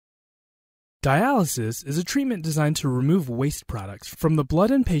Dialysis is a treatment designed to remove waste products from the blood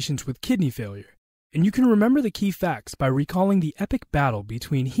in patients with kidney failure, and you can remember the key facts by recalling the epic battle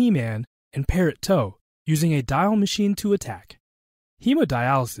between He-Man and Parrot Toe using a dial machine to attack.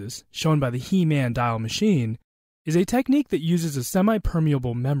 Hemodialysis, shown by the He-Man dial machine, is a technique that uses a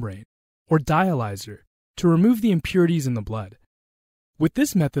semi-permeable membrane, or dialyzer, to remove the impurities in the blood. With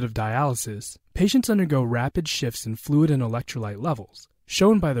this method of dialysis, patients undergo rapid shifts in fluid and electrolyte levels,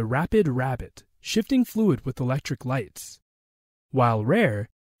 shown by the rapid rabbit, shifting fluid with electric lights. While rare,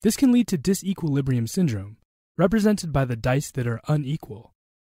 this can lead to disequilibrium syndrome, represented by the dice that are unequal.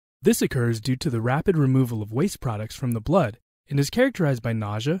 This occurs due to the rapid removal of waste products from the blood and is characterized by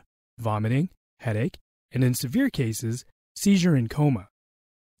nausea, vomiting, headache, and in severe cases, seizure and coma.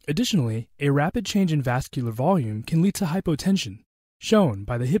 Additionally, a rapid change in vascular volume can lead to hypotension, shown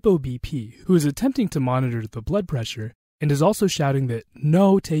by the hippo-BP, who is attempting to monitor the blood pressure and is also shouting that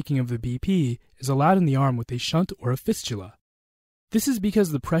no taking of the BP is allowed in the arm with a shunt or a fistula. This is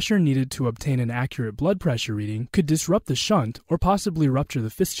because the pressure needed to obtain an accurate blood pressure reading could disrupt the shunt or possibly rupture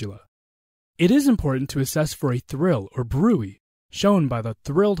the fistula. It is important to assess for a thrill or bruit, shown by the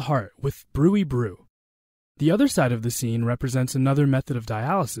thrilled heart with bruit brew. The other side of the scene represents another method of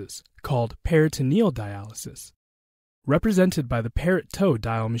dialysis, called peritoneal dialysis, represented by the Parrot Toe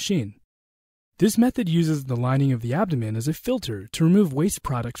dial machine. This method uses the lining of the abdomen as a filter to remove waste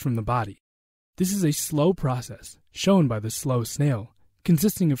products from the body. This is a slow process, shown by the slow snail,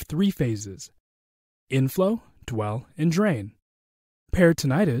 consisting of 3 phases: inflow, dwell, and drain.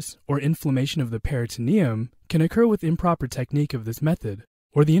 Peritonitis, or inflammation of the peritoneum, can occur with improper technique of this method,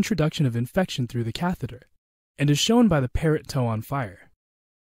 or the introduction of infection through the catheter, and is shown by the Parrot Toe on fire.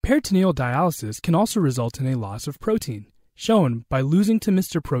 Peritoneal dialysis can also result in a loss of protein, shown by losing to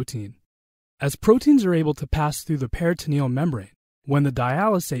Mr. Protein, as proteins are able to pass through the peritoneal membrane when the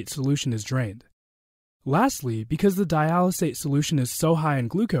dialysate solution is drained. Lastly, because the dialysate solution is so high in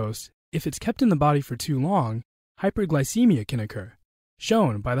glucose, if it's kept in the body for too long, hyperglycemia can occur,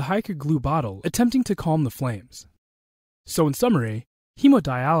 shown by the Hiker glue bottle attempting to calm the flames. So in summary,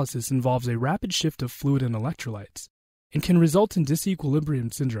 hemodialysis involves a rapid shift of fluid and electrolytes, and can result in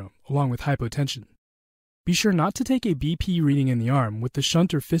disequilibrium syndrome along with hypotension. Be sure not to take a BP reading in the arm with the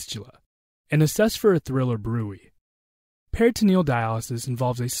shunt or fistula, and assess for a thrill or bruit. Peritoneal dialysis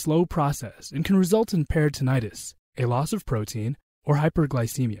involves a slow process and can result in peritonitis, a loss of protein, or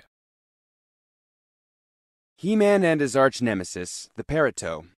hyperglycemia. He-Man and his arch-nemesis, the Parrot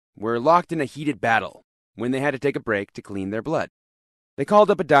Toe, were locked in a heated battle when they had to take a break to clean their blood. They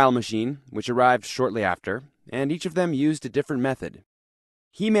called up a dial machine, which arrived shortly after, and each of them used a different method.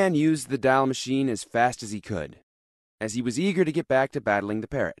 He-Man used the dial machine as fast as he could, as he was eager to get back to battling the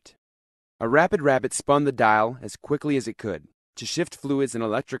parrot. A rapid rabbit spun the dial as quickly as it could to shift fluids and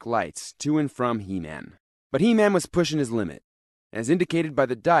electric lights to and from He-Man. But He-Man was pushing his limit, as indicated by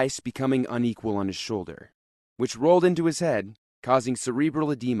the dice becoming unequal on his shoulder, which rolled into his head, causing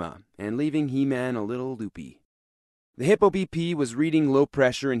cerebral edema and leaving He-Man a little loopy. The Hippo BP was reading low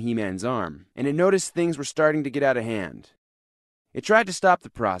pressure in He-Man's arm, and it noticed things were starting to get out of hand. It tried to stop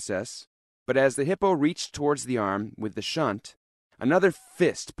the process, but as the Hippo reached towards the arm with the shunt, another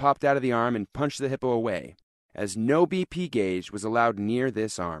fist popped out of the arm and punched the Hippo away, as no BP gauge was allowed near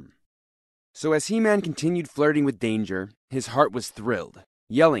this arm. So as He-Man continued flirting with danger, his heart was thrilled,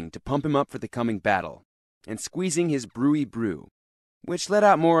 yelling to pump him up for the coming battle, and squeezing his bruit brew, which let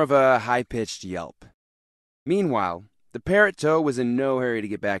out more of a high-pitched yelp. Meanwhile, the Parrot Toe was in no hurry to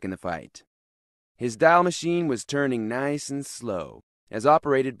get back in the fight. His dial machine was turning nice and slow, as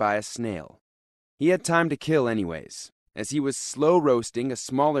operated by a snail. He had time to kill anyways, as he was slow roasting a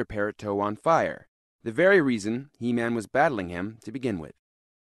smaller Parrot Toe on fire, the very reason He-Man was battling him to begin with.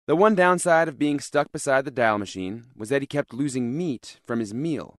 The one downside of being stuck beside the dial machine was that he kept losing meat from his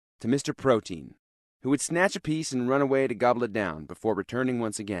meal to Mr. Protein, who would snatch a piece and run away to gobble it down before returning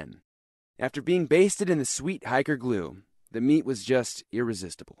once again. After being basted in the sweet hiker glue, the meat was just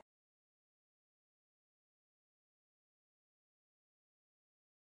irresistible.